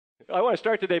I want to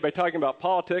start today by talking about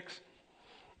politics.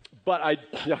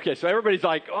 Okay, so everybody's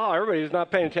like, oh, everybody's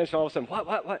not paying attention all of a sudden.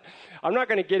 What? I'm not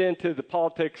going to get into the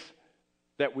politics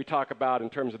that we talk about in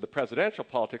terms of the presidential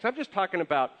politics. I'm just talking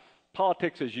about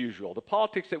politics as usual, the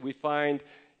politics that we find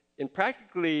in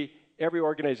practically every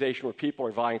organization where people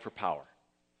are vying for power.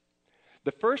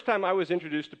 The first time I was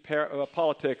introduced to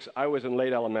politics, I was in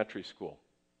late elementary school.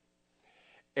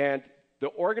 And the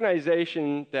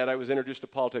organization that I was introduced to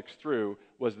politics through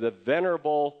was the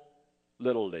venerable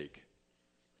Little League.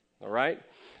 All right?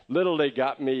 Little League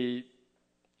got me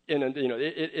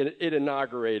it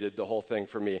inaugurated the whole thing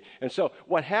for me. And so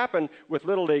what happened with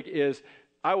Little League is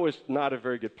I was not a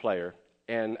very good player,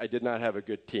 and I did not have a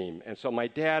good team. And so my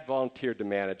dad volunteered to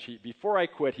manage. Before I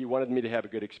quit, he wanted me to have a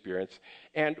good experience,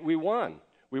 and we won.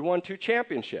 We won 2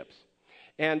 championships.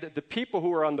 And the people who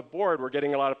were on the board were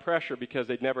getting a lot of pressure because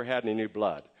they'd never had any new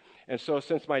blood. And so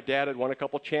since my dad had won a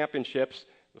couple championships,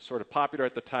 was sort of popular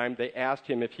at the time, they asked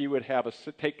him if he would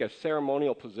take a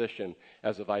ceremonial position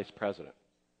as a vice president.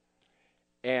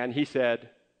 And he said,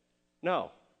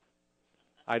 no,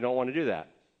 I don't want to do that.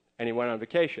 And he went on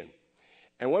vacation.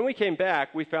 And when we came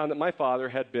back, we found that my father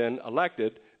had been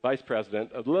elected vice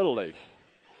president of Little League.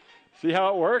 See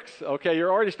how it works? Okay,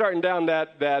 you're already starting down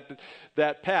that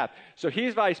path. So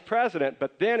he's vice president,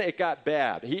 but then it got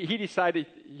bad. He decided,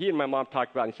 he and my mom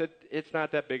talked about it, and he said, it's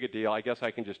not that big a deal. I guess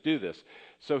I can just do this.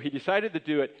 So he decided to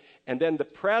do it, and then the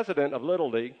president of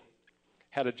Little League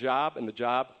had a job, and the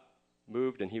job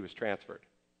moved, and he was transferred.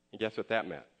 And guess what that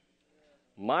meant?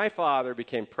 My father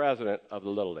became president of the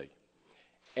Little League.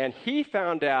 And he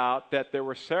found out that there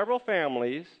were several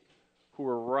families who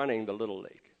were running the Little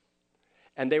League.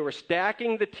 And they were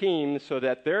stacking the teams so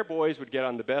that their boys would get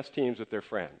on the best teams with their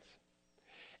friends.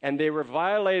 And they were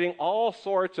violating all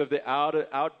sorts of the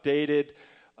outdated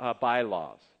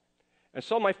bylaws. And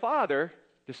so my father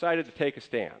decided to take a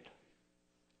stand.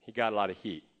 He got a lot of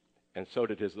heat, and so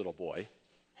did his little boy.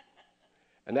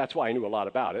 And that's why I knew a lot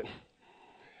about it.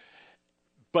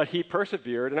 But he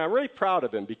persevered, and I'm really proud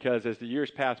of him because as the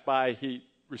years passed by, he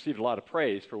received a lot of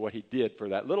praise for what he did for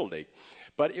that Little League.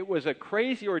 But it was a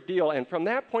crazy ordeal, and from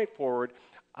that point forward,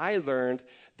 I learned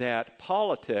that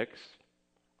politics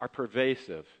are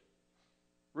pervasive,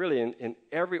 really in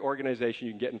every organization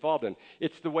you can get involved in.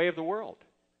 It's the way of the world.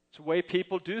 It's the way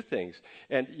people do things.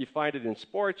 And you find it in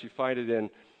sports, you find it in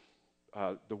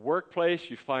the workplace,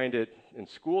 you find it in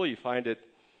school, you find it...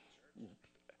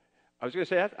 I was going to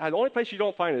say, the only place you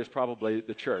don't find it is probably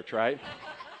the church, right?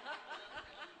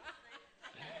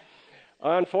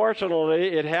 Unfortunately,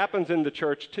 it happens in the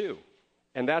church too.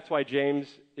 And that's why James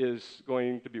is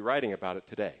going to be writing about it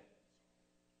today.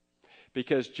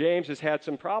 Because James has had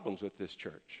some problems with this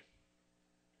church.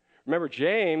 Remember,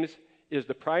 James is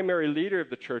the primary leader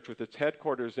of the church with its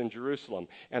headquarters in Jerusalem.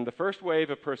 And the first wave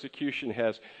of persecution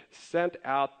has sent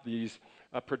out these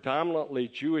predominantly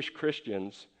Jewish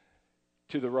Christians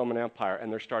to the Roman Empire,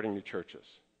 and they're starting new churches.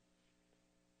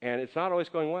 And it's not always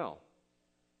going well.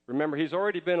 Remember, he's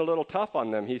already been a little tough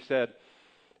on them. He said,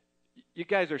 you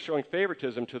guys are showing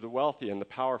favoritism to the wealthy and the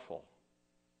powerful.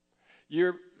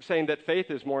 You're saying that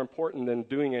faith is more important than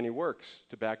doing any works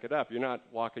to back it up. You're not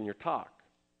walking your talk.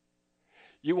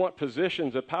 You want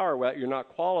positions of power that you're not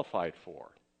qualified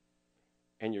for.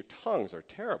 And your tongues are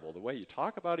terrible. The way you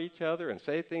talk about each other and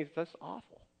say things, that's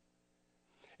awful.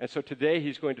 And so today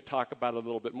he's going to talk about it a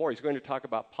little bit more. He's going to talk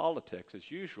about politics as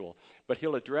usual, but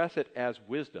he'll address it as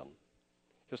wisdom.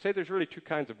 He'll say there's really 2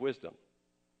 kinds of wisdom.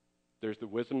 There's the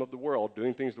wisdom of the world,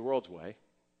 doing things the world's way,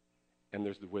 and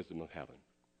there's the wisdom of heaven.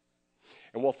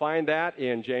 And we'll find that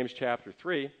in James chapter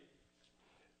 3,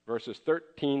 verses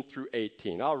 13 through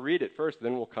 18. I'll read it first,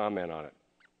 then we'll comment on it.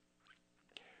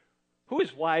 Who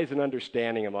is wise and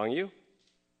understanding among you?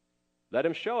 Let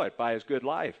him show it by his good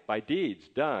life, by deeds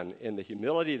done in the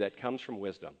humility that comes from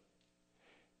wisdom.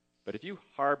 But if you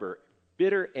harbor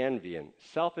bitter envy and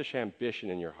selfish ambition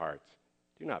in your hearts,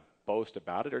 do not boast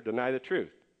about it or deny the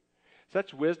truth.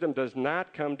 Such wisdom does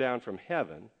not come down from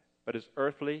heaven, but is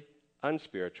earthly,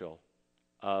 unspiritual,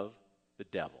 of the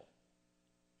devil.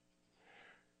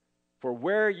 For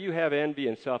where you have envy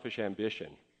and selfish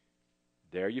ambition,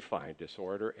 there you find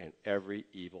disorder and every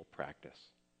evil practice.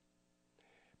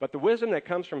 But the wisdom that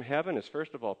comes from heaven is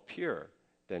first of all pure,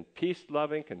 then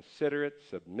peace-loving, considerate,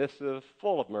 submissive,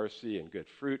 full of mercy and good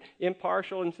fruit,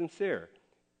 impartial and sincere,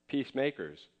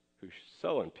 peacemakers who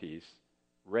sow in peace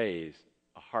raise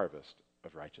a harvest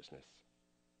of righteousness.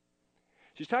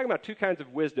 She's talking about 2 kinds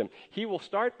of wisdom. He will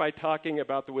start by talking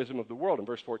about the wisdom of the world in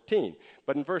verse 14.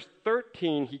 But in verse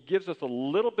 13, he gives us a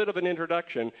little bit of an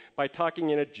introduction by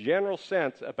talking in a general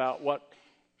sense about what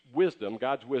wisdom,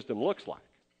 God's wisdom, looks like.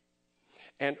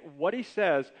 And what he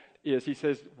says is, he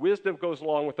says, wisdom goes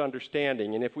along with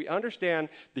understanding. And if we understand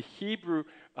the Hebrew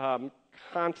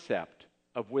concept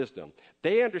of wisdom,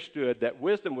 they understood that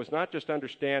wisdom was not just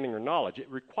understanding or knowledge. It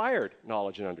required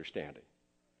knowledge and understanding.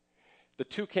 The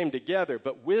two came together,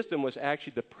 but wisdom was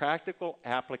actually the practical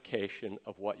application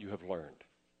of what you have learned.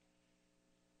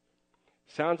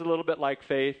 Sounds a little bit like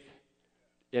faith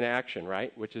in action,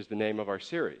 right? Which is the name of our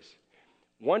series.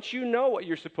 Once you know what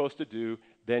you're supposed to do,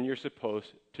 then you're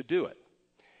supposed to do it.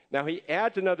 Now, he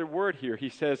adds another word here. He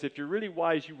says, if you're really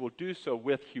wise, you will do so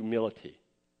with humility.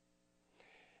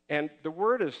 And the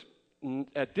word is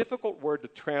a difficult word to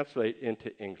translate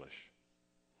into English.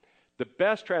 The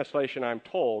best translation, I'm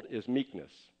told, is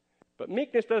meekness. But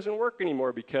meekness doesn't work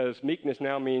anymore because meekness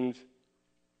now means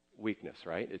weakness,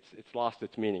 right? It's lost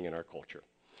its meaning in our culture.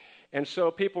 And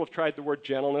so people have tried the word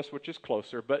gentleness, which is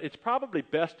closer, but it's probably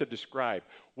best to describe.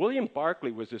 William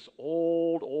Barclay was this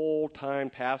old-time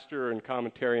pastor and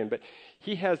commentarian, but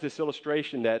he has this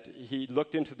illustration that he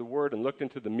looked into the word and looked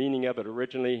into the meaning of it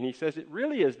originally, and he says it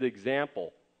really is the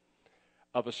example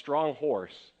of a strong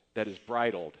horse that is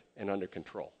bridled and under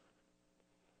control.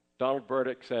 Donald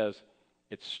Burdick says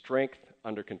it's strength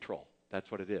under control.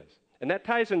 That's what it is. And that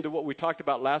ties into what we talked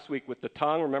about last week with the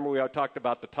tongue. Remember, we all talked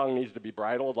about the tongue needs to be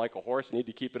bridled like a horse, need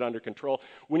to keep it under control.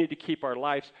 We need to keep our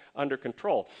lives under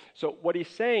control. So what he's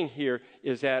saying here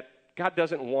is that God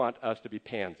doesn't want us to be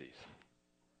pansies.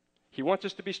 He wants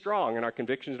us to be strong in our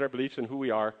convictions and our beliefs and who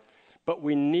we are, but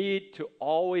we need to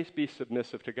always be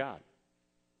submissive to God.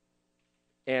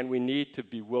 And we need to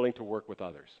be willing to work with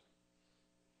others.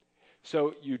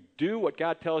 So you do what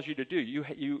God tells you to do.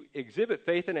 You exhibit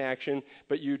faith in action,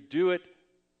 but you do it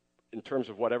in terms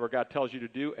of whatever God tells you to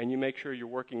do, and you make sure you're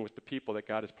working with the people that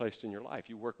God has placed in your life.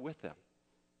 You work with them.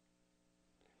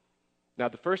 Now,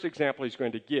 the first example he's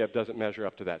going to give doesn't measure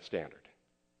up to that standard.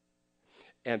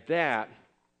 And that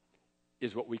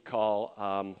is what we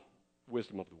call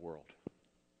wisdom of the world.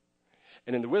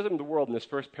 And in the wisdom of the world, in this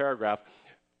first paragraph,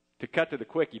 to cut to the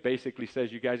quick, he basically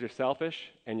says you guys are selfish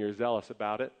and you're zealous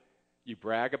about it. You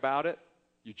brag about it.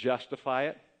 You justify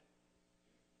it.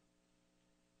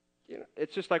 You know,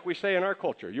 it's just like we say in our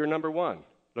culture, you're number one.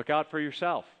 Look out for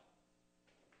yourself.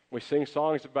 We sing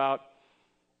songs about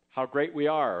how great we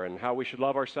are and how we should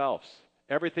love ourselves.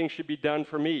 Everything should be done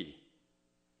for me.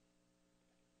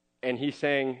 And he's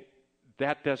saying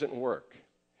that doesn't work.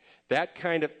 That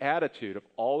kind of attitude of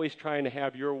always trying to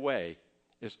have your way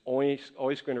is always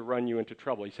going to run you into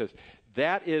trouble. He says,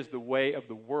 that is the way of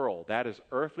the world. That is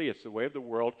earthly. It's the way of the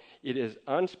world. It is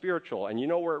unspiritual. And you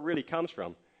know where it really comes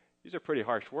from? These are pretty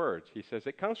harsh words. He says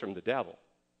it comes from the devil.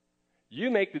 You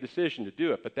make the decision to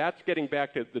do it, but that's getting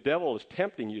back to the devil is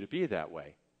tempting you to be that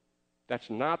way. That's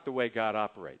not the way God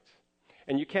operates.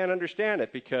 And you can't understand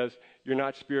it because you're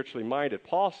not spiritually minded.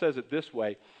 Paul says it this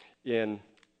way in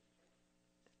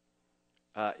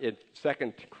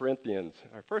 2 Corinthians,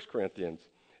 or 1 Corinthians,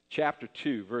 chapter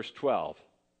 2, verse 12,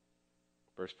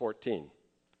 verse 14.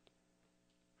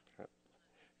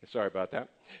 Sorry about that.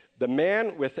 The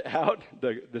man without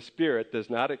the Spirit does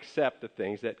not accept the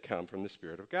things that come from the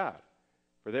Spirit of God,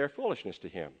 for they are foolishness to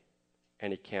him,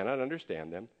 and he cannot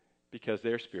understand them because they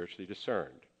are spiritually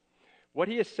discerned. What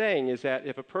he is saying is that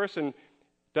if a person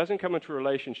doesn't come into a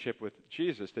relationship with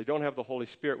Jesus, they don't have the Holy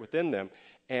Spirit within them,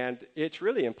 and it's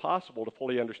really impossible to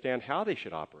fully understand how they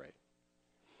should operate.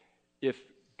 If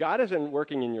God isn't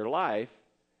working in your life,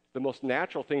 the most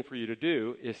natural thing for you to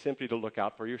do is simply to look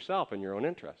out for yourself and your own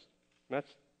interest.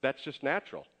 That's just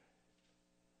natural.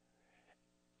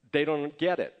 They don't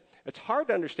get it. It's hard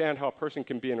to understand how a person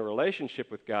can be in a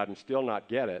relationship with God and still not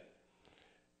get it,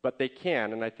 but they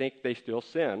can, and I think they still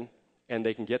sin, and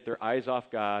they can get their eyes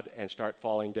off God and start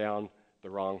falling in the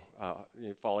wrong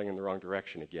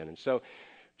direction again. And so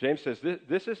James says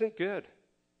this isn't good.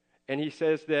 And he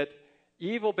says that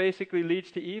evil basically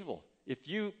leads to evil. If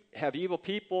you have evil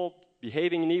people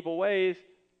behaving in evil ways,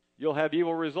 you'll have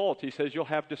evil results. He says you'll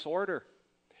have disorder.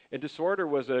 And disorder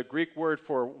was a Greek word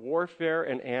for warfare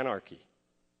and anarchy.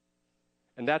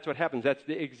 And that's what happens. That's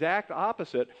the exact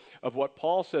opposite of what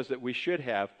Paul says that we should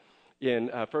have in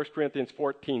 1 Corinthians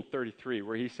 14:33,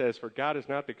 where he says, for God is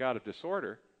not the God of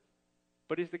disorder,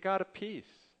 but he's the God of peace.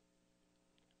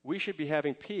 We should be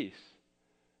having peace,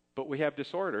 but we have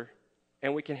disorder,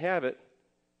 and we can have it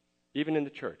even in the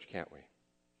church, can't we?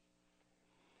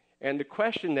 And the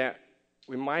question that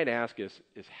we might ask is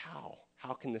how?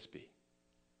 How can this be?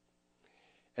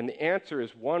 And the answer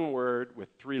is one word with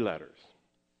three letters.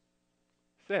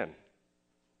 Sin.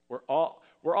 We're all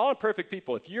imperfect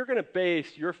people. If you're going to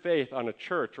base your faith on a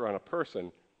church or on a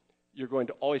person, you're going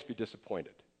to always be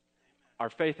disappointed. Our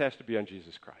faith has to be on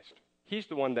Jesus Christ. He's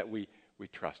the one that we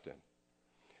trust in.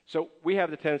 So we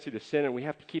have the tendency to sin, and we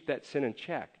have to keep that sin in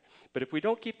check. But if we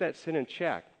don't keep that sin in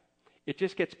check, it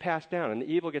just gets passed down, and the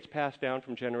evil gets passed down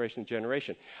from generation to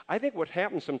generation. I think what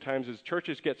happens sometimes is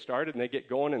churches get started, and they get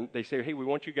going, and they say, hey, we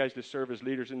want you guys to serve as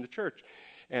leaders in the church.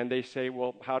 And they say,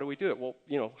 well, how do we do it? Well,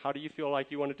 how do you feel like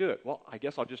you want to do it? Well, I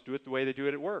guess I'll just do it the way they do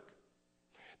it at work.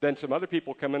 Then some other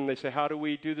people come in and they say, how do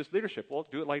we do this leadership? Well,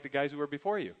 do it like the guys who were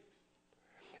before you.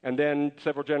 And then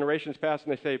several generations pass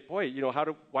and they say, boy,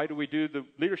 why do we do the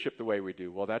leadership the way we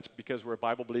do? Well, that's because we're a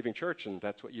Bible-believing church and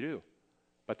that's what you do.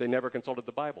 But they never consulted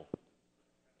the Bible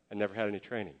and never had any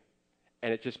training.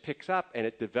 And it just picks up and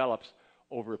it develops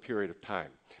over a period of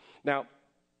time. Now,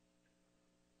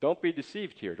 don't be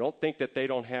deceived here. Don't think that they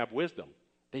don't have wisdom.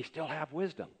 They still have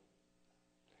wisdom.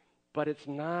 But it's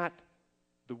not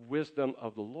the wisdom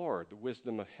of the Lord, the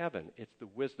wisdom of heaven. It's the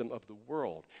wisdom of the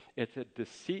world. It's a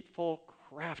deceitful,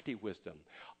 crafty wisdom.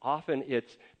 Often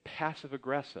it's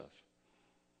passive-aggressive.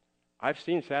 I've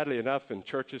seen, sadly enough, in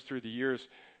churches through the years,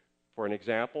 for an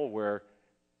example, where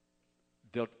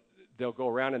they'll go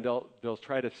around and they'll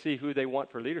try to see who they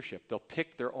want for leadership. They'll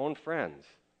pick their own friends,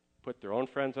 put their own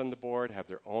friends on the board, have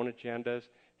their own agendas,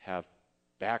 have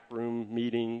backroom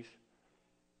meetings,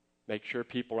 make sure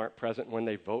people aren't present when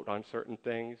they vote on certain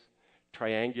things,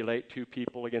 triangulate two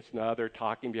people against another,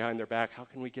 talking behind their back. How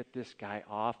can we get this guy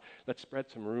off? Let's spread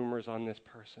some rumors on this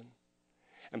person.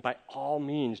 And by all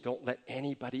means, don't let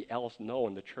anybody else know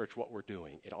in the church what we're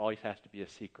doing. It always has to be a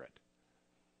secret.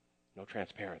 No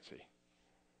transparency.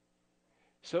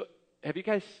 So, have you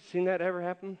guys seen that ever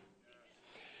happen?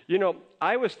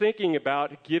 I was thinking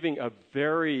about giving a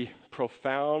very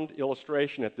profound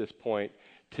illustration at this point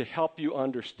to help you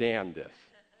understand this.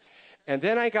 And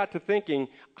then I got to thinking,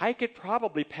 I could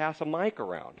probably pass a mic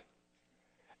around.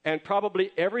 And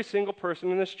probably every single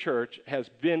person in this church has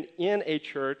been in a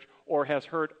church or has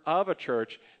heard of a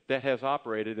church that has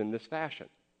operated in this fashion.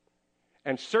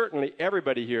 And certainly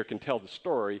everybody here can tell the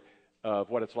story of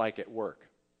what it's like at work,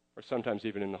 or sometimes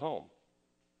even in the home.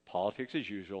 Politics as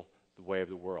usual, the way of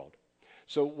the world.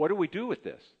 So what do we do with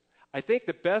this? I think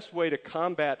the best way to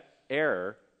combat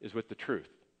error is with the truth.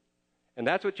 And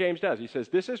that's what James does. He says,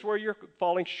 this is where you're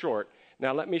falling short.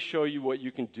 Now let me show you what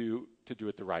you can do to do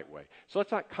it the right way. So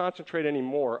let's not concentrate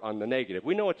anymore on the negative.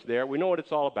 We know it's there. We know what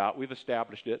it's all about. We've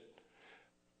established it.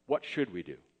 What should we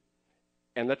do?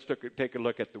 And let's take a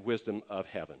look at the wisdom of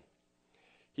heaven.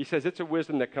 He says it's a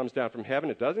wisdom that comes down from heaven.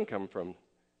 It doesn't come from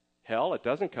hell. It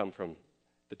doesn't come from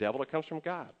the devil. It comes from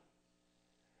God.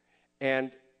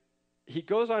 And he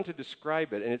goes on to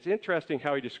describe it, and it's interesting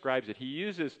how he describes it. He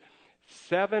uses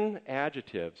 7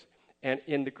 adjectives, and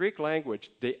in the Greek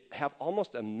language, they have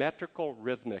almost a metrical,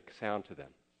 rhythmic sound to them.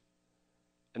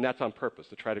 And that's on purpose,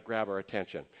 to try to grab our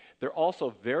attention. They're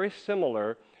also very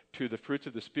similar to the fruits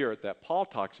of the Spirit that Paul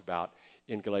talks about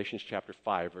in Galatians chapter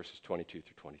 5, verses 22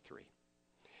 through 23.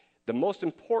 The most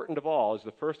important of all is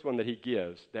the first one that he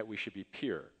gives, that we should be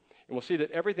pure. And we'll see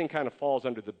that everything kind of falls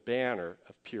under the banner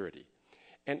of purity.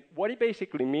 And what he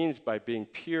basically means by being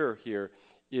pure here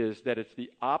is that it's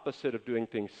the opposite of doing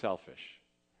things selfish.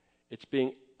 It's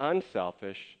being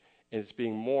unselfish, and it's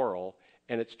being moral,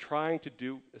 and it's trying to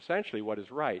do essentially what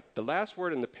is right. The last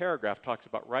word in the paragraph talks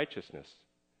about righteousness.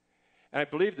 And I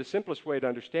believe the simplest way to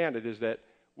understand it is that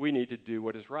we need to do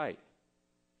what is right.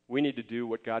 We need to do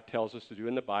what God tells us to do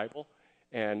in the Bible,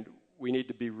 and we need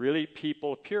to be really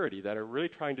people of purity that are really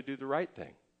trying to do the right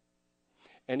thing.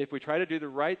 And if we try to do the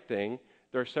right thing,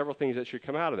 there are several things that should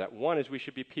come out of that. One is we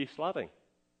should be peace-loving.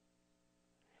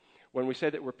 When we say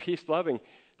that we're peace-loving,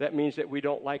 that means that we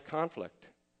don't like conflict.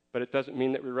 But it doesn't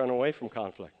mean that we run away from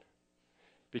conflict.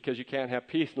 Because you can't have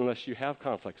peace unless you have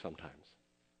conflict sometimes.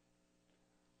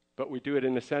 But we do it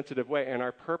in a sensitive way. And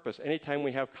our purpose, anytime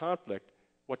we have conflict,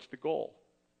 what's the goal?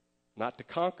 Not to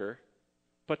conquer,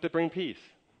 but to bring peace.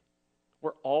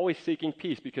 We're always seeking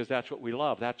peace because that's what we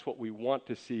love. That's what we want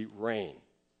to see reign.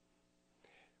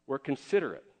 We're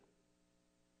considerate.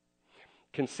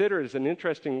 Considerate is an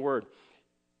interesting word.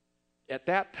 At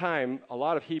that time, a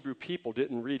lot of Hebrew people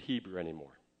didn't read Hebrew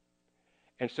anymore.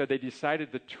 And so they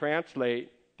decided to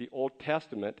translate the Old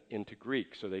Testament into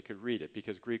Greek so they could read it,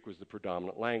 because Greek was the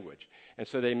predominant language. And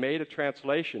so they made a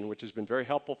translation, which has been very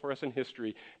helpful for us in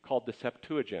history, called the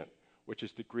Septuagint, which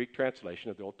is the Greek translation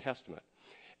of the Old Testament.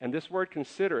 And this word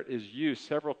considerate is used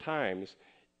several times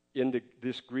in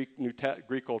this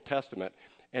Greek Old Testament,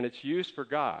 and it's used for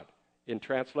God. In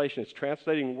translation, it's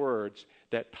translating words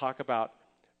that talk about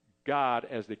God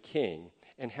as the king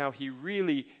and how he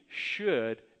really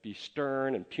should be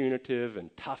stern and punitive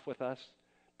and tough with us,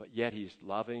 but yet he's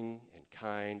loving and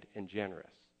kind and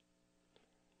generous.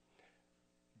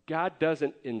 God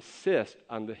doesn't insist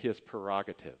on his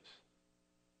prerogatives,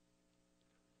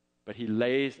 but he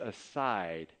lays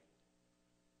aside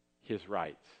his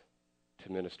rights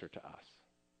to minister to us.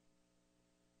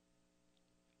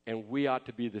 And we ought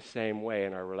to be the same way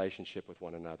in our relationship with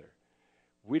one another.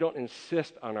 We don't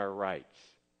insist on our rights.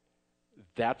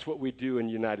 That's what we do in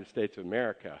the United States of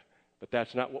America, but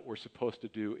that's not what we're supposed to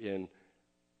do in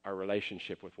our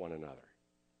relationship with one another.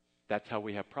 That's how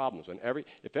we have problems.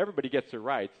 If everybody gets their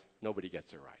rights, nobody gets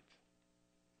their rights.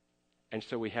 And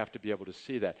so we have to be able to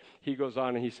see that. He goes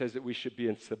on and he says that we should be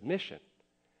in submission.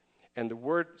 And the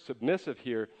word submissive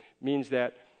here means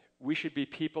that we should be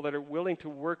people that are willing to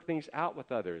work things out with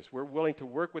others. We're willing to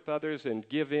work with others and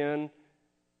give in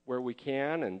where we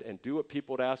can and do what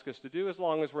people would ask us to do, as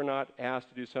long as we're not asked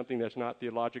to do something that's not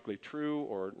theologically true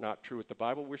or not true with the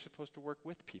Bible. We're supposed to work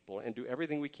with people and do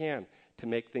everything we can to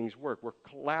make things work. We're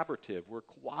collaborative. We're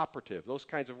cooperative. Those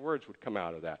kinds of words would come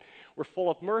out of that. We're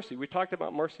full of mercy. We talked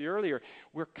about mercy earlier.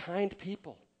 We're kind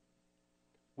people.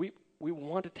 We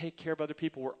want to take care of other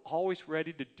people. We're always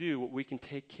ready to do what we can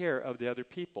take care of the other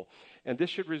people. And this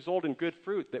should result in good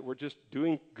fruit, that we're just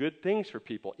doing good things for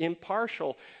people.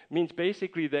 Impartial means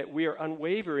basically that we are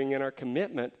unwavering in our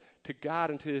commitment to God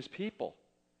and to his people.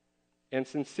 And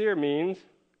sincere means,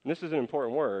 and this is an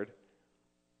important word,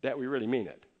 that we really mean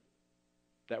it,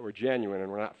 that we're genuine and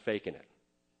we're not faking it.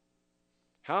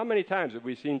 How many times have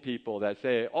we seen people that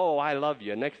say, "Oh, I love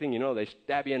you," and next thing you know, they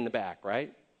stab you in the back,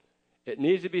 right? It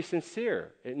needs to be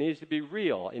sincere. It needs to be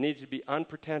real. It needs to be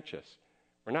unpretentious.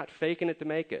 We're not faking it to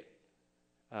make it.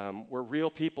 We're real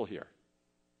people here,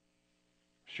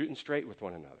 shooting straight with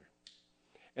one another.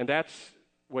 And that's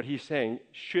what he's saying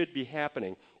should be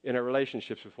happening in our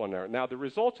relationships with one another. Now, the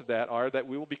results of that are that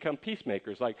we will become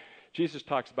peacemakers, like Jesus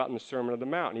talks about in the Sermon on the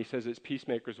Mount. And he says that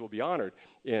peacemakers will be honored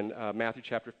in Matthew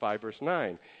chapter 5, verse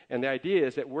 9. And the idea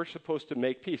is that we're supposed to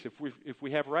make peace. If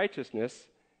we have righteousness,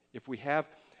 if we have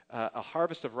a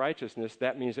harvest of righteousness,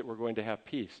 that means that we're going to have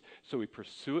peace. So we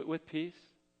pursue it with peace,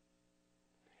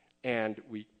 and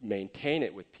we maintain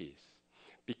it with peace.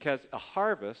 Because a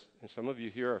harvest, and some of you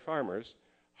here are farmers,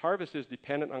 harvest is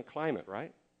dependent on climate,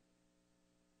 right?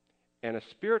 And a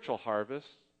spiritual harvest,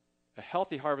 a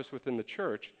healthy harvest within the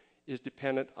church, is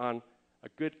dependent on a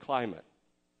good climate,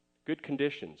 good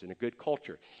conditions, and a good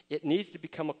culture. It needs to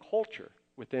become a culture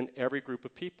within every group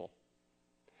of people.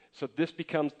 So this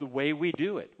becomes the way we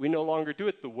do it. We no longer do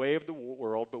it the way of the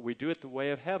world, but we do it the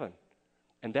way of heaven.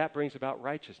 And that brings about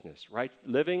righteousness. Right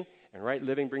living, and right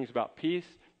living brings about peace.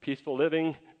 Peaceful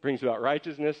living brings about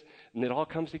righteousness, and it all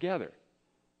comes together.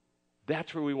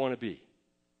 That's where we want to be.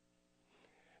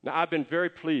 Now, I've been very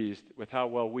pleased with how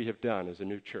well we have done as a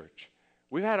new church.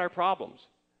 We've had our problems.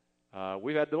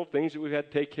 We've had little things that we've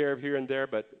had to take care of here and there,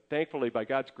 but thankfully, by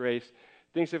God's grace,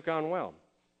 things have gone well.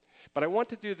 But I want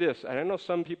to do this, and I know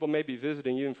some people may be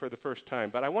visiting even for the first time,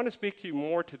 but I want to speak to you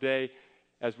more today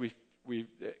as we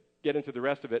get into the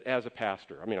rest of it as a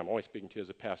pastor. I mean, I'm always speaking to you as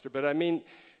a pastor, but I mean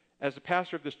as a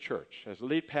pastor of this church, as a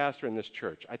lead pastor in this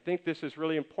church. I think this is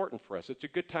really important for us. It's a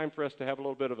good time for us to have a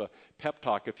little bit of a pep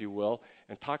talk, if you will,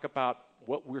 and talk about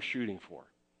what we're shooting for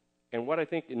and what I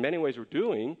think in many ways we're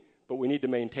doing, but we need to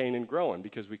maintain and grow in,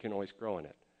 because we can always grow in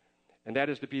it. And that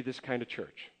is to be this kind of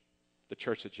church, the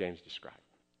church that James described.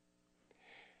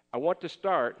 I want to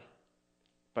start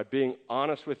by being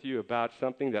honest with you about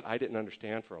something that I didn't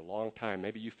understand for a long time.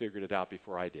 Maybe you figured it out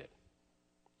before I did.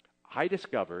 I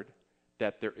discovered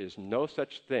that there is no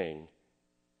such thing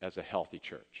as a healthy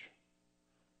church.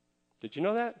 Did you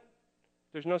know that?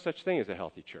 There's no such thing as a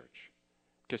healthy church,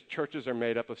 because churches are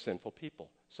made up of sinful people.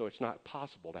 So it's not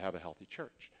possible to have a healthy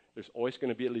church. There's always going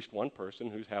to be at least one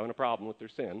person who's having a problem with their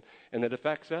sin, and it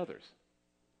affects others.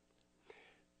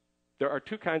 There are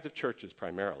two kinds of churches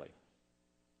primarily.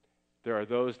 There are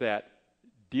those that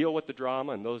deal with the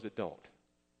drama and those that don't.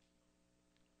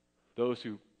 Those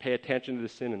who pay attention to the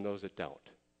sin and those that don't.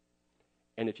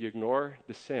 And if you ignore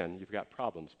the sin, you've got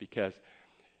problems, because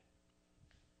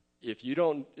if you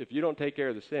don't take care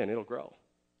of the sin, it'll grow.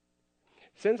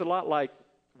 Sin's a lot like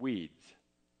weeds.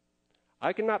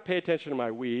 I cannot pay attention to my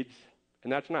weeds,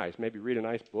 and that's nice. Maybe read a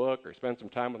nice book or spend some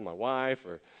time with my wife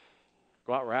or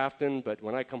go out rafting, but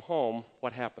when I come home,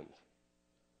 what happens?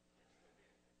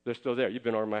 They're still there. You've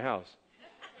been over my house.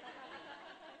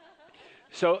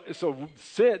 So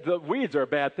sin, the weeds are a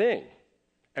bad thing,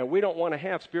 and we don't want to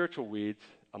have spiritual weeds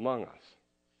among us.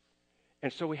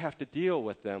 And so we have to deal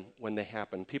with them when they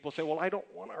happen. People say, well, I don't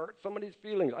want to hurt somebody's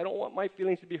feelings. I don't want my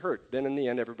feelings to be hurt. Then in the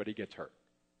end, everybody gets hurt.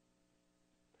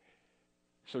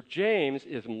 So James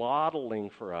is modeling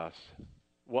for us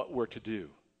what we're to do.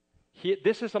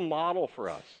 This is a model for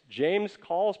us. James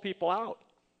calls people out.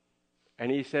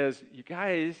 And he says, you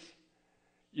guys,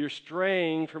 you're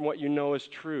straying from what you know is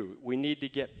true. We need to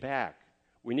get back.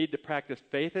 We need to practice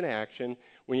faith in action.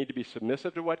 We need to be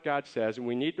submissive to what God says, and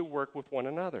we need to work with one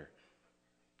another.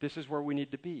 This is where we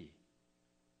need to be,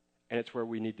 and it's where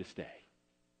we need to stay.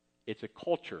 It's a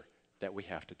culture that we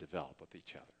have to develop with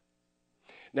each other.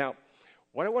 Now,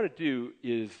 what I want to do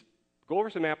is go over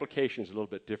some applications a little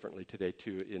bit differently today,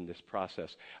 too, in this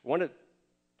process.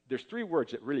 There's 3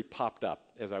 words that really popped up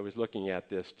as I was looking at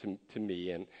this to me,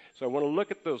 and so I want to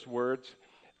look at those words,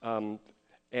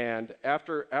 and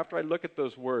after I look at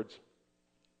those words,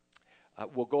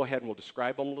 we'll go ahead and we'll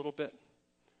describe them a little bit,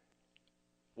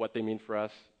 what they mean for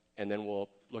us, and then we'll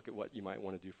look at what you might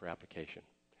want to do for application.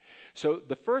 So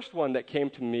the first one that came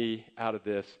to me out of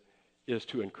this is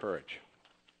to encourage.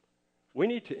 We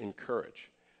need to encourage.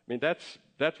 I mean,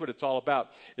 that's what it's all about.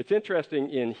 It's interesting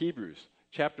in Hebrews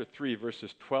chapter 3,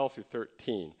 verses 12 through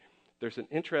 13. There's an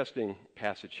interesting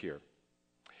passage here.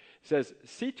 It says,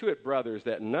 "See to it, brothers,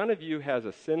 that none of you has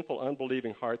a sinful,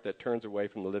 unbelieving heart that turns away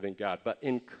from the living God, but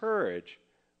encourage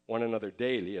one another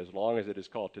daily, as long as it is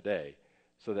called today,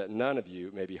 so that none of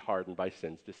you may be hardened by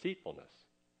sin's deceitfulness."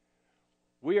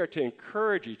 We are to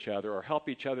encourage each other or help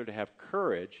each other to have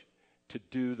courage to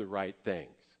do the right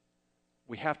things.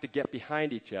 We have to get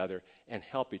behind each other and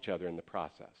help each other in the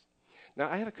process. Now,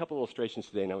 I have a couple illustrations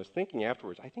today, and I was thinking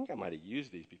afterwards, I think I might have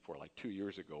used these before, like 2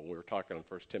 years ago when we were talking on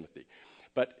 1 Timothy.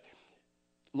 But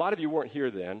a lot of you weren't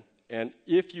here then, and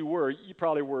if you were, you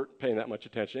probably weren't paying that much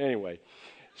attention anyway.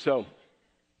 So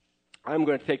I'm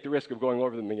going to take the risk of going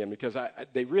over them again because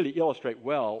they really illustrate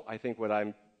well, I think, what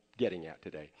I'm getting at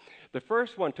today. The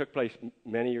first one took place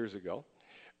many years ago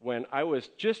when I was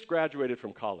just graduated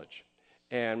from college,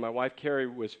 and my wife Carrie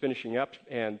was finishing up,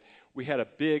 and we had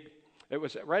it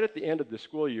was right at the end of the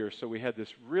school year, so we had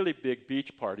this really big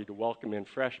beach party to welcome in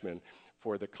freshmen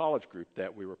for the college group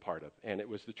that we were part of, and it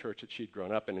was the church that she'd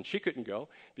grown up in, and she couldn't go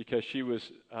because she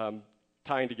was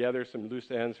tying together some loose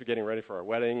ends for getting ready for our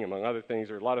wedding, among other things.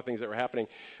 There were a lot of things that were happening,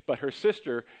 but her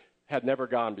sister had never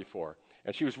gone before.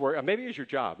 And she was working. Maybe it was your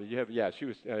job.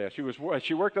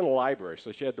 She worked in the library,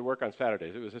 so she had to work on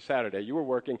Saturdays. It was a Saturday. You were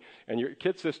working, and your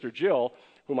kid sister Jill,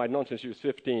 whom I'd known since she was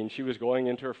 15, she was going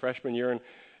into her freshman year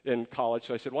in college.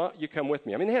 So I said, "Why don't you come with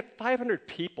me?" I mean, they had 500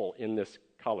 people in this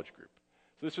college group.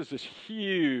 So this was this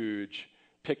huge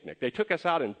picnic. They took us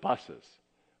out in buses.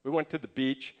 We went to the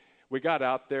beach. We got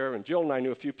out there, and Jill and I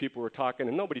knew a few people were talking,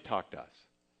 and nobody talked to us.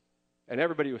 And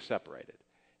everybody was separated.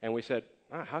 And we said,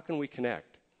 how can we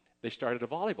connect? They started a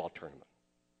volleyball tournament.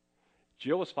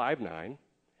 Jill was 5'9",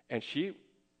 and she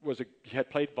had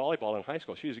played volleyball in high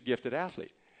school. She was a gifted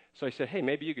athlete. So I said, hey,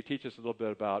 maybe you could teach us a little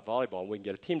bit about volleyball, and we can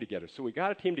get a team together. So we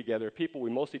got a team together, people we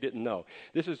mostly didn't know.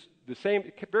 This is the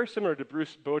same, very similar to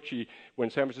Bruce Bochy when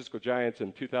San Francisco Giants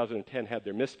in 2010 had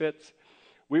their misfits.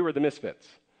 We were the misfits.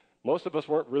 Most of us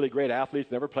weren't really great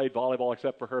athletes, never played volleyball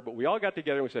except for her, but we all got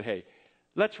together and we said, hey,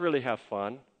 let's really have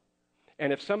fun.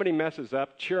 And if somebody messes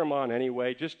up, cheer them on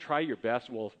anyway. Just try your best,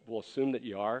 and we'll assume that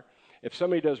you are. If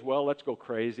somebody does well, let's go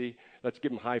crazy. Let's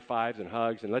give them high fives and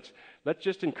hugs, and let's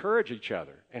just encourage each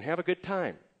other and have a good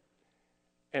time.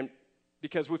 And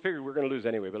because we figured we're going to lose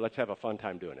anyway, but let's have a fun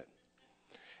time doing it.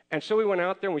 And so we went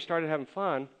out there and we started having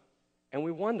fun, and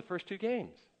we won the first 2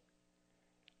 games.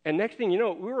 And next thing you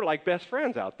know, we were like best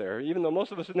friends out there, even though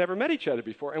most of us had never met each other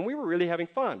before, and we were really having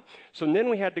fun. So then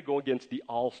we had to go against the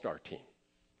all-star team.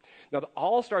 Now, the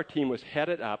all-star team was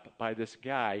headed up by this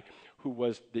guy who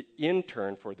was the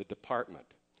intern for the department.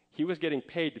 He was getting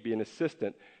paid to be an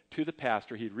assistant to the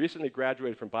pastor. He'd recently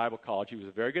graduated from Bible college. He was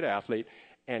a very good athlete,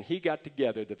 and he got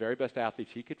together the very best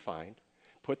athletes he could find,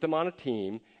 put them on a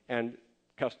team, and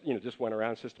just went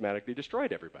around and systematically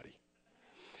destroyed everybody.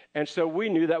 And so we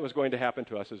knew that was going to happen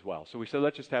to us as well. So we said,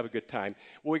 let's just have a good time.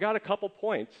 Well, we got a couple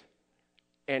points,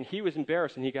 and he was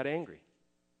embarrassed, and he got angry.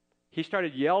 He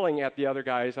started yelling at the other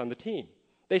guys on the team.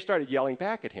 They started yelling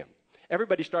back at him.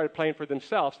 Everybody started playing for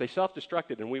themselves. They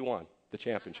self-destructed, and we won the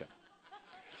championship.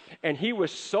 And he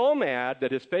was so mad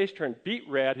that his face turned beet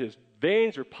red, his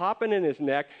veins were popping in his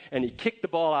neck, and he kicked the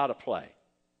ball out of play.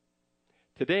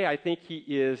 Today, I think he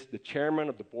is the chairman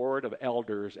of the board of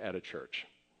elders at a church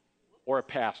or a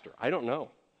pastor. I don't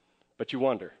know, but you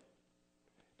wonder.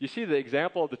 Do you see the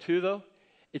example of the two, though?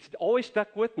 It's always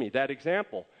stuck with me, that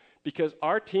example, because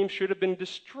our team should have been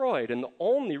destroyed, and the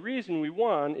only reason we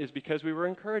won is because we were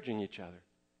encouraging each other.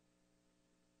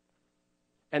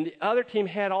 And the other team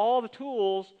had all the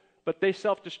tools, but they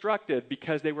self-destructed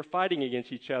because they were fighting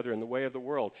against each other in the way of the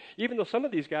world. Even though some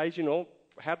of these guys,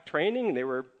 had training, and they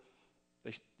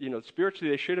spiritually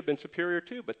they should have been superior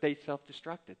too, but they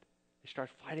self-destructed. They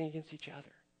started fighting against each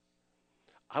other.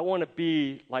 I want to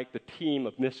be like the team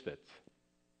of misfits.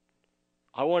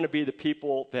 I want to be the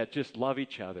people that just love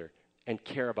each other and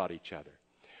care about each other.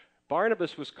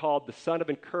 Barnabas was called the son of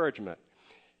encouragement.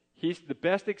 He's the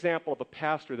best example of a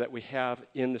pastor that we have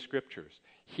in the Scriptures.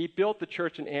 He built the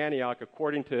church in Antioch,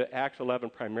 according to Acts 11,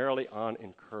 primarily on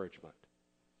encouragement.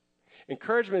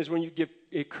 Encouragement is when you give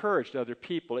encourage to other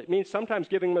people. It means sometimes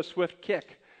giving them a swift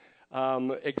kick,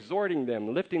 exhorting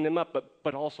them, lifting them up,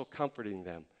 but also comforting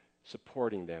them,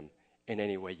 supporting them in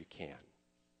any way you can.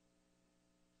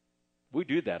 We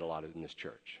do that a lot in this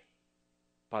church,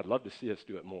 but I'd love to see us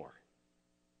do it more.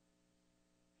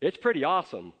 It's pretty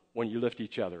awesome when you lift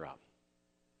each other up.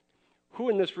 Who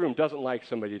in this room doesn't like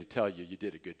somebody to tell you you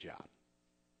did a good job?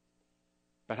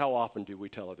 But how often do we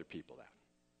tell other people that?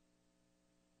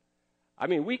 I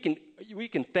mean, we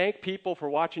can thank people for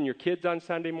watching your kids on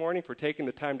Sunday morning, for taking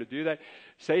the time to do that.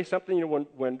 Say something,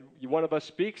 when one of us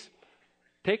speaks,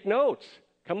 take notes.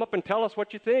 Come up and tell us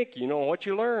what you think, what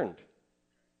you learned.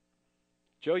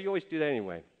 Joe, you always do that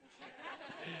anyway.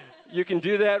 You can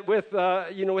do that with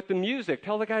the music.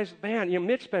 Tell the guys, man,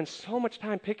 Mitch spends so much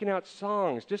time picking out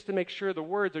songs just to make sure the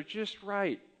words are just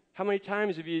right. How many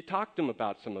times have you talked to him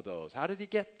about some of those? How did he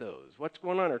get those? What's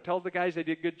going on? Or tell the guys they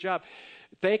did a good job.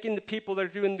 Thanking the people that are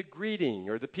doing the greeting,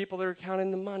 or the people that are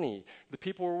counting the money, the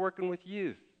people who are working with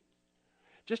youth.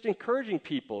 Just encouraging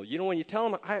people. When you tell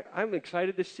them, I'm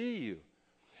excited to see you.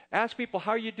 Ask people,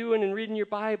 how are you doing in reading your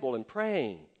Bible and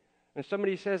praying? And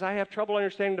somebody says, I have trouble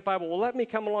understanding the Bible. Well, let me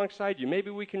come alongside you. Maybe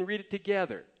we can read it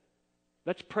together.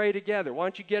 Let's pray together. Why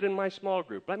don't you get in my small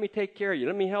group? Let me take care of you.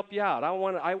 Let me help you out. I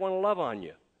want to love on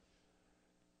you.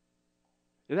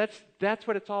 That's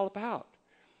what it's all about.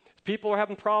 If people are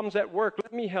having problems at work,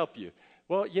 let me help you.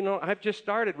 Well, I've just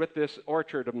started with this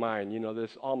orchard of mine,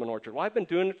 this almond orchard. Well, I've been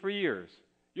doing it for years.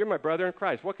 You're my brother in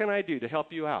Christ. What can I do to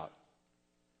help you out?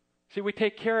 See, we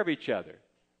take care of each other.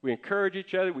 We encourage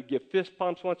each other. We give fist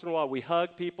pumps once in a while. We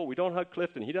hug people. We don't hug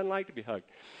Clifton. He doesn't like to be hugged.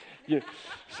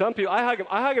 Some people, I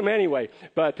hug him anyway,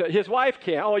 but his wife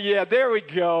can't. Oh, yeah, there we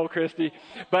go, Christy.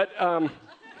 But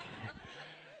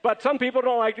some people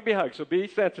don't like to be hugged, so be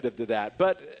sensitive to that.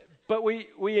 But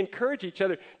we encourage each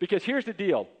other, because here's the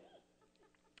deal.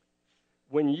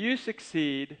 When you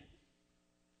succeed,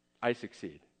 I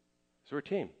succeed. So we're a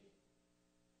team.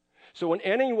 So when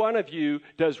any one of you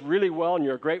does really well and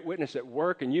you're a great witness at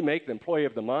work and you make the Employee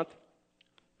of the Month,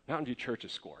 Mountain View Church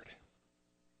has scored.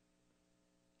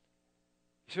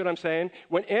 You see what I'm saying?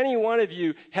 When any one of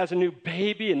you has a new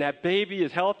baby and that baby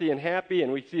is healthy and happy,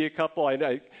 and we see a couple,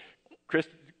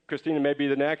 Christina may be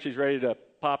the next, she's ready to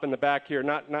pop in the back here,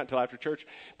 not until after church,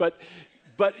 but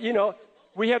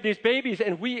we have these babies,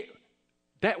 and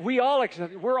we're all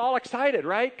excited,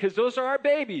 right? Because those are our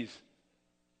babies.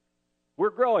 We're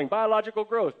growing, biological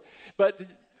growth. But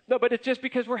it's just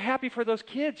because we're happy for those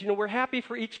kids. We're happy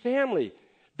for each family.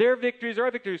 Their victories are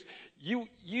our victories.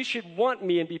 You should want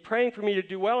me and be praying for me to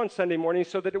do well on Sunday morning,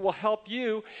 so that it will help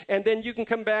you. And then you can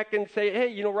come back and say,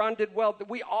 hey, Ron did well.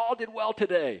 We all did well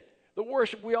today. The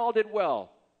worship, we all did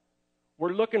well.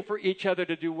 We're looking for each other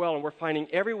to do well, and we're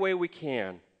finding every way we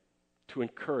can to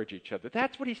encourage each other.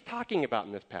 That's what he's talking about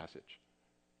in this passage.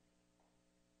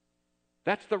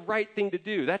 That's the right thing to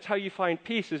do. That's how you find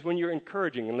peace, is when you're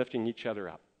encouraging and lifting each other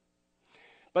up.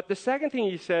 But the second thing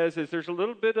he says is there's a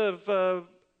little bit of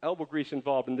elbow grease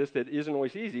involved in this that isn't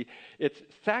always easy. It's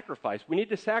sacrifice. We need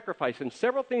to sacrifice. And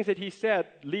several things that he said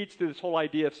leads to this whole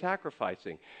idea of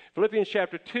sacrificing. Philippians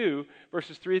chapter 2,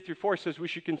 verses 3 through 4 says we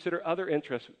should consider other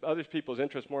people's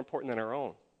interests more important than our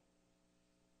own.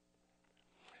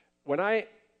 When I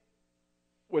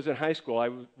was in high school,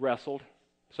 I wrestled.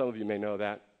 Some of you may know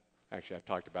that. Actually, I've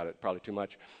talked about it probably too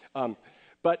much.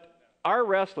 But our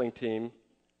wrestling team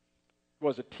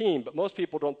was a team, but most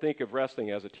people don't think of wrestling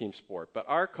as a team sport. But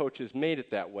our coaches made it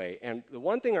that way. And the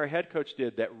one thing our head coach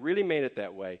did that really made it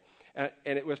that way, and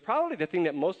it was probably the thing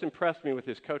that most impressed me with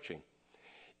his coaching,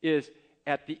 is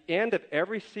at the end of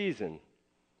every season,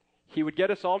 he would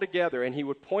get us all together and he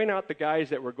would point out the guys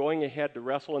that were going ahead to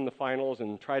wrestle in the finals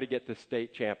and try to get to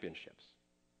state championships.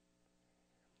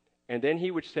 And then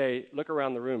he would say, look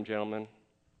around the room, gentlemen,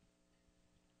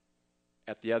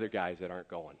 at the other guys that aren't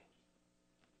going.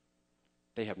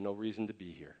 They have no reason to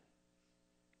be here.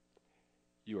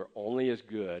 You are only as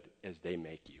good as they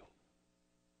make you.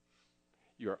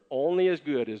 You are only as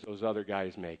good as those other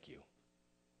guys make you.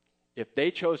 If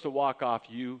they chose to walk off,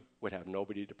 you would have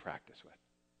nobody to practice with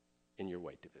in your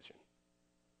weight division.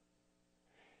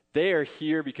 They are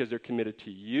here because they're committed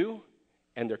to you,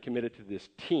 and they're committed to this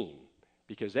team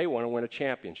because they want to win a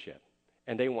championship,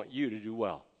 and they want you to do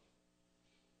well.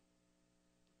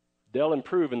 They'll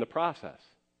improve in the process.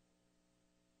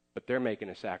 but they're making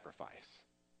a sacrifice,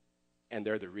 and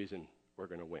they're the reason we're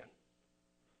going to win.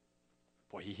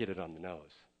 Boy, he hit it on the nose.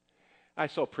 I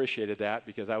so appreciated that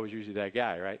because I was usually that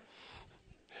guy, right?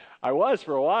 I was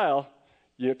for a while.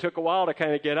 It took a while to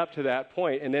kind of get up to that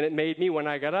point, and then it made me, when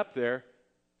I got up there,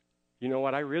 you know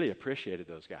what, I really appreciated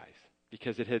those guys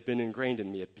because it had been ingrained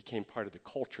in me. It became part of the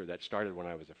culture that started when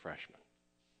I was a freshman.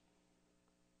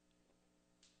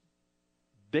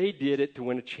 They did it to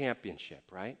win a championship,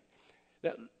 right?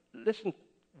 Now, listen,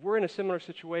 we're in a similar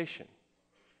situation.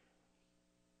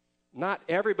 Not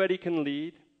everybody can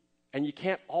lead, and you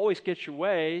can't always get your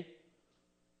way,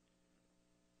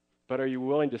 but are you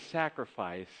willing to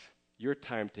sacrifice your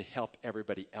time to help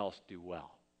everybody else do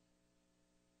well?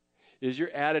 Is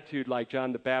your attitude like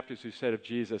John the Baptist, who said of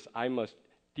Jesus, I must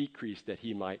decrease that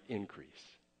he might increase?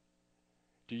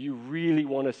 Do you really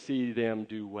want to see them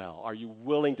do well? Are you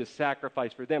willing to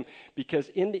sacrifice for them? Because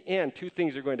in the end, two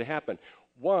things are going to happen.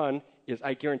 One is,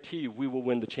 I guarantee you, we will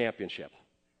win the championship,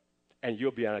 and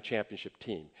you'll be on a championship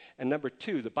team. And number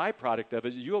two, the byproduct of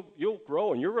it is you'll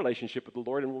grow in your relationship with the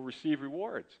Lord and will receive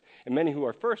rewards. And many who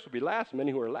are first will be last, and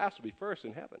many who are last will be first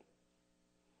in heaven.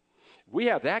 We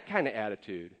have that kind of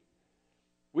attitude.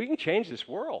 We can change this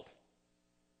world.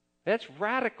 That's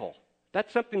radical.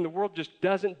 That's something the world just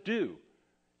doesn't do.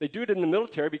 They do it in the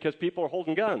military because people are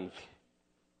holding guns.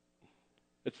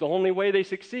 It's the only way they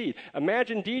succeed.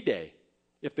 Imagine D-Day.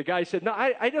 If the guy said, no,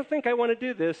 I don't think I want to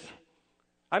do this.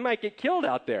 I might get killed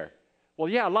out there. Well,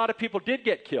 yeah, a lot of people did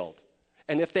get killed.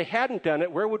 And if they hadn't done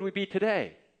it, where would we be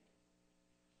today?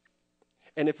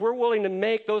 And if we're willing to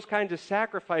make those kinds of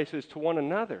sacrifices to one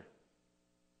another,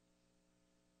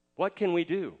 what can we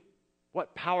do?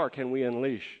 What power can we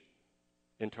unleash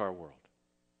into our world?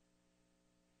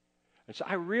 And so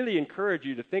I really encourage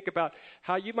you to think about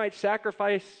how you might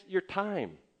sacrifice your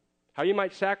time, how you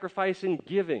might sacrifice in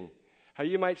giving, how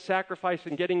you might sacrifice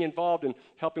in getting involved in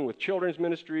helping with children's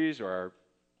ministries or our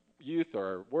youth or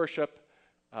our worship,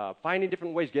 finding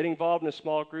different ways, getting involved in a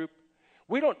small group.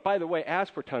 We don't, by the way,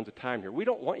 ask for tons of time here. We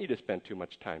don't want you to spend too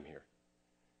much time here.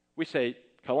 We say,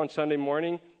 come on Sunday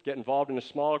morning, get involved in a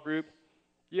small group.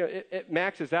 It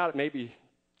maxes out at maybe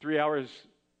 3 hours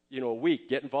a week,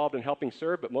 get involved in helping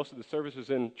serve, but most of the service is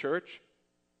in church.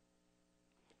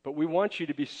 But we want you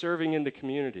to be serving in the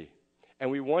community,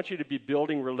 and we want you to be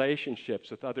building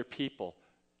relationships with other people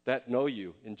that know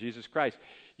you in Jesus Christ.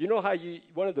 You know how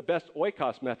one of the best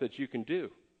oikos methods you can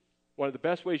do, one of the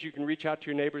best ways you can reach out to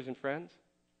your neighbors and friends,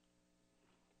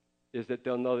 is that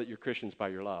they'll know that you're Christians by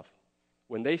your love.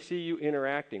 When they see you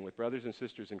interacting with brothers and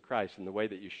sisters in Christ in the way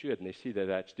that you should, and they see that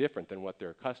that's different than what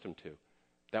they're accustomed to,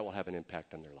 that will have an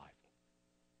impact on their life.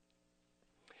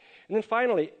 And then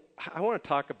finally, I want to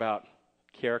talk about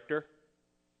character.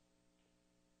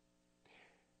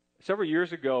 Several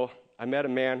years ago, I met a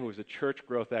man who was a church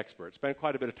growth expert. Spent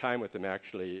quite a bit of time with him,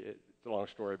 actually. It's a long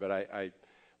story, but I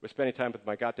was spending time with him.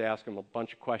 I got to ask him a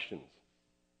bunch of questions.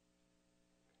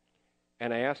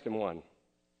 And I asked him one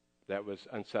that was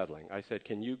unsettling. I said,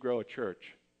 can you grow a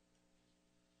church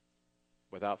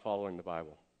without following the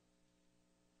Bible?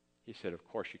 He said, of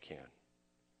course you can.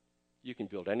 You can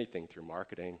build anything through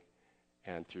marketing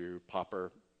and through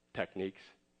proper techniques.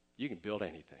 You can build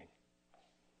anything.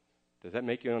 Does that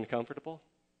make you uncomfortable?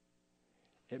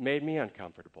 It made me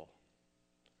uncomfortable.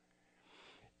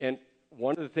 And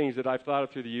one of the things that I've thought of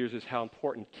through the years is how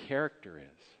important character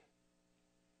is.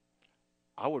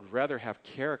 I would rather have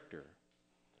character.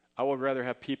 I would rather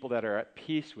have people that are at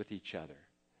peace with each other,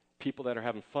 people that are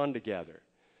having fun together,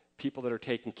 people that are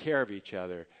taking care of each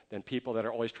other, than people that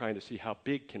are always trying to see how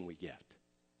big can we get.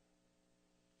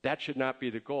 That should not be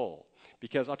the goal.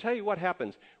 Because I'll tell you what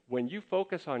happens. When you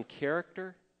focus on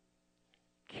character,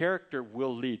 character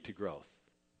will lead to growth.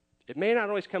 It may not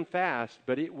always come fast,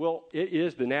 but it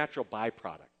is the natural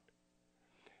byproduct.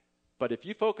 But if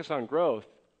you focus on growth,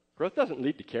 growth doesn't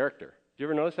lead to character. Do you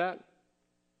ever notice that?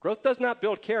 Growth does not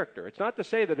build character. It's not to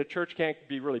say that a church can't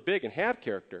be really big and have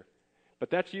character, but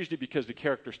that's usually because the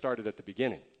character started at the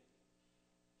beginning.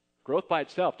 Growth by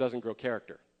itself doesn't grow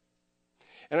character.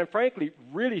 And I'm frankly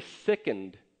really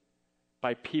sickened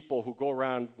by people who go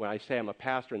around when I say I'm a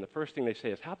pastor, and the first thing they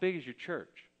say is, how big is your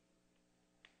church?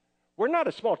 We're not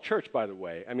a small church, by the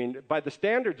way. I mean, by the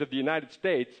standards of the United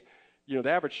States, the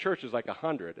average church is like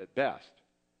 100 at best.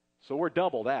 So we're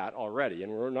double that already,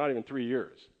 and we're not even 3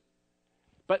 years.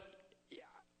 But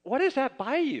what does that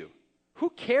buy you? Who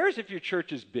cares if your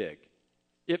church is big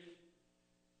if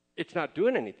it's not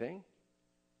doing anything?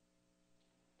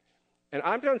 And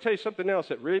I'm going to tell you something else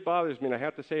that really bothers me, and I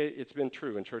have to say it's been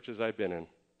true in churches I've been in.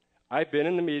 I've been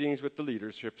in the meetings with the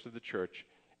leaderships of the church,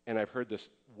 and I've heard this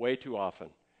way too often.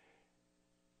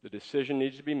 the decision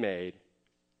needs to be made,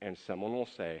 and someone will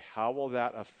say, how will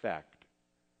that affect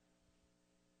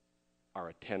our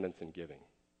attendance and giving?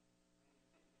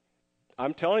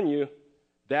 I'm telling you,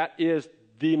 that is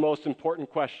the most important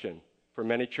question for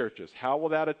many churches. How will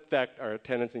that affect our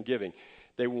attendance and giving?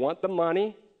 They want the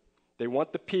money, they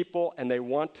want the people, and they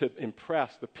want to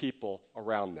impress the people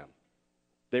around them.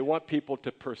 They want people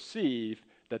to perceive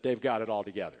that they've got it all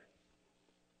together.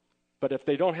 But if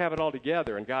they don't have it all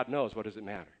together, and God knows, what does it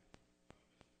matter?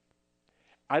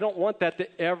 I don't want that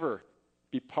to ever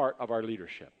be part of our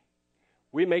leadership.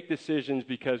 We make decisions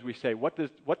because we say, what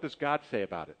does God say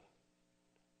about it?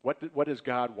 What does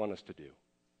God want us to do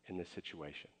in this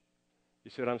situation?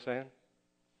 You see what I'm saying?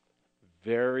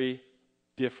 Very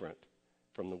different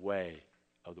from the way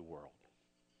of the world.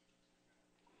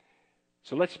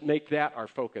 So let's make that our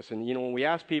focus. And, when we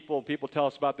ask people tell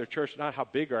us about their church, not how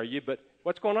big are you, but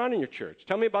what's going on in your church?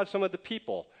 Tell me about some of the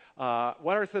people.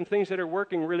 What are some things that are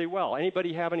working really well?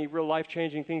 Anybody have any real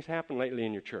life-changing things happen lately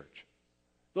in your church?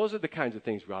 Those are the kinds of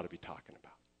things we ought to be talking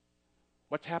about.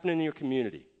 What's happening in your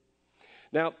community?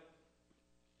 Now,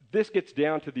 this gets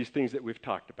down to these things that we've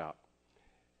talked about.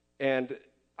 And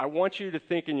I want you to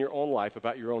think in your own life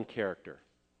about your own character.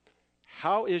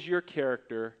 How is your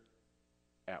character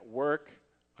at work,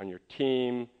 on your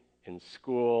team, in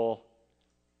school,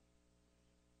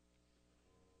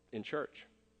 in church?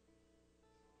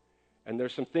 And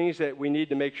there's some things that we need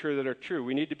to make sure that are true.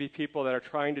 We need to be people that are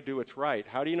trying to do what's right.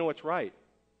 How do you know what's right?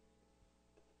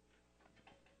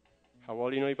 How well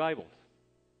do you know your Bible?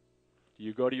 Do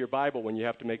you go to your Bible when you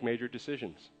have to make major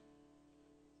decisions?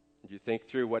 Do you think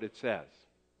through what it says?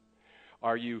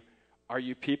 Are you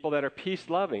people that are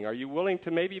peace-loving? Are you willing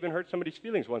to maybe even hurt somebody's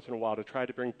feelings once in a while to try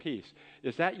to bring peace?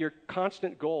 Is that your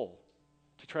constant goal,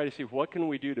 to try to see what can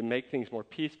we do to make things more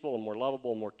peaceful and more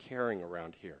lovable and more caring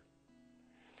around here?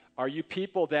 Are you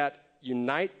people that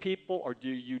unite people, or do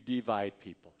you divide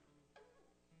people?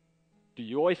 Do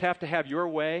you always have to have your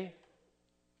way?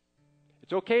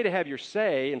 It's okay to have your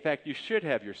say. In fact, you should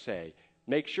have your say.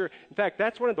 Make sure. In fact,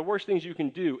 that's one of the worst things you can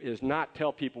do, is not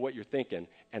tell people what you're thinking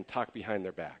and talk behind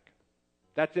their back.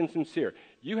 That's insincere.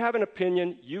 You have an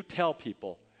opinion, you tell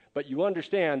people, but you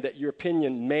understand that your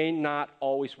opinion may not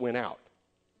always win out.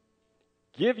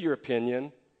 Give your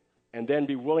opinion and then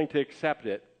be willing to accept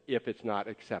it if it's not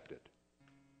accepted.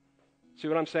 See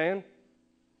what I'm saying?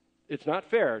 It's not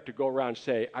fair to go around and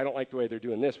say, I don't like the way they're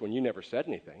doing this, when you never said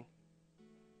anything.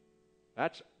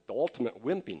 That's the ultimate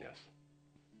wimpiness,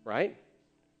 right?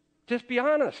 Just be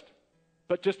honest,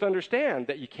 but just understand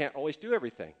that you can't always do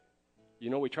everything.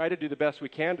 We try to do the best we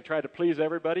can to try to please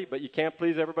everybody, but you can't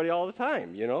please everybody all the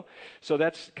time, So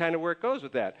that's kind of where it goes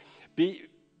with that. Be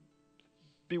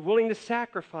willing to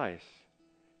sacrifice.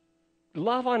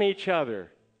 Love on each other.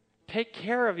 Take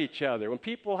care of each other. When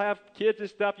people have kids and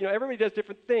stuff, everybody does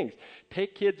different things.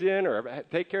 Take kids in, or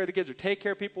take care of the kids, or take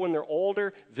care of people when they're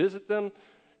older, visit them,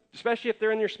 especially if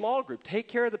they're in your small group. Take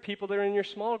care of the people that are in your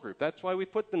small group. That's why we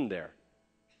put them there.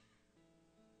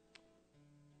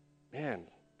 Man,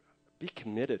 be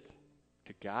committed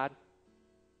to God,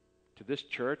 to this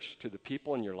church, to the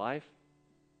people in your life,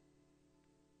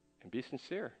 and be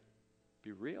sincere.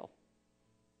 Be real.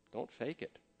 Don't fake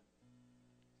it.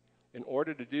 In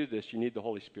order to do this, you need the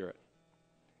Holy Spirit.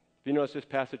 If you notice, this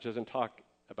passage doesn't talk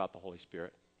about the Holy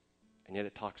Spirit, and yet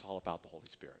it talks all about the Holy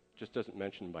Spirit. It just doesn't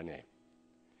mention him by name.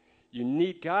 You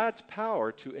need God's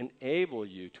power to enable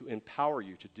you, to empower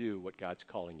you to do what God's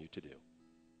calling you to do.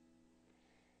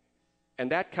 And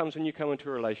that comes when you come into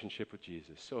a relationship with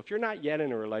Jesus. So if you're not yet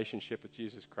in a relationship with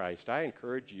Jesus Christ, I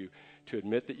encourage you to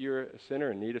admit that you're a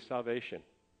sinner in need of salvation.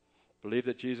 Believe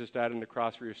that Jesus died on the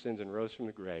cross for your sins and rose from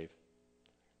the grave.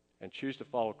 And choose to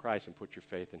follow Christ and put your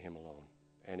faith in him alone.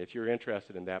 And if you're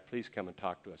interested in that, please come and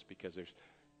talk to us, because there's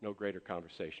no greater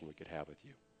conversation we could have with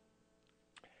you.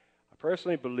 I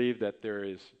personally believe that there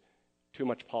is too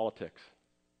much politics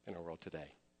in our world today.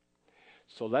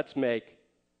 So let's make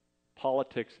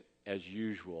politics as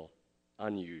usual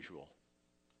unusual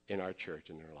in our church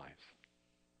and in our lives.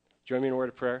 Join me in a word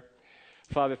of prayer.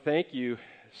 Father, thank you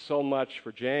so much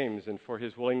for James and for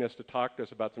his willingness to talk to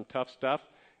us about some tough stuff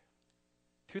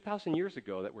 2,000 years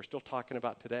ago that we're still talking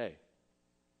about today.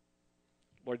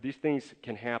 Lord, these things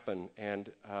can happen, and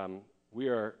we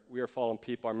are fallen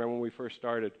people. I remember when we first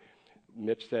started,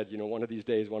 Mitch said, one of these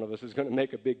days one of us is going to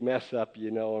make a big mess up,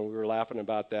 and we were laughing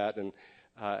about that, and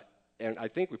I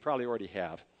think we probably already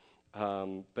have.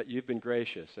 But you've been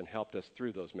gracious and helped us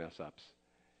through those mess ups.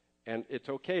 And it's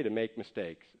okay to make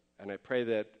mistakes, and I pray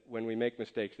that when we make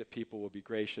mistakes that people will be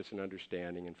gracious and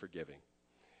understanding and forgiving.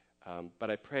 But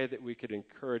I pray that we could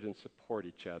encourage and support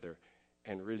each other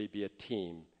and really be a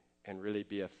team and really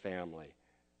be a family.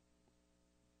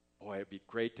 Boy, it'd be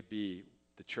great to be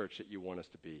the church that you want us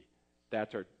to be.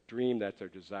 That's our dream, that's our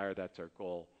desire, that's our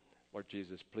goal. Lord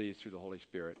Jesus, please, through the Holy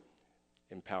Spirit,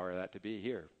 empower that to be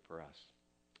here for us.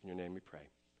 In your name we pray.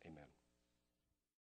 Amen.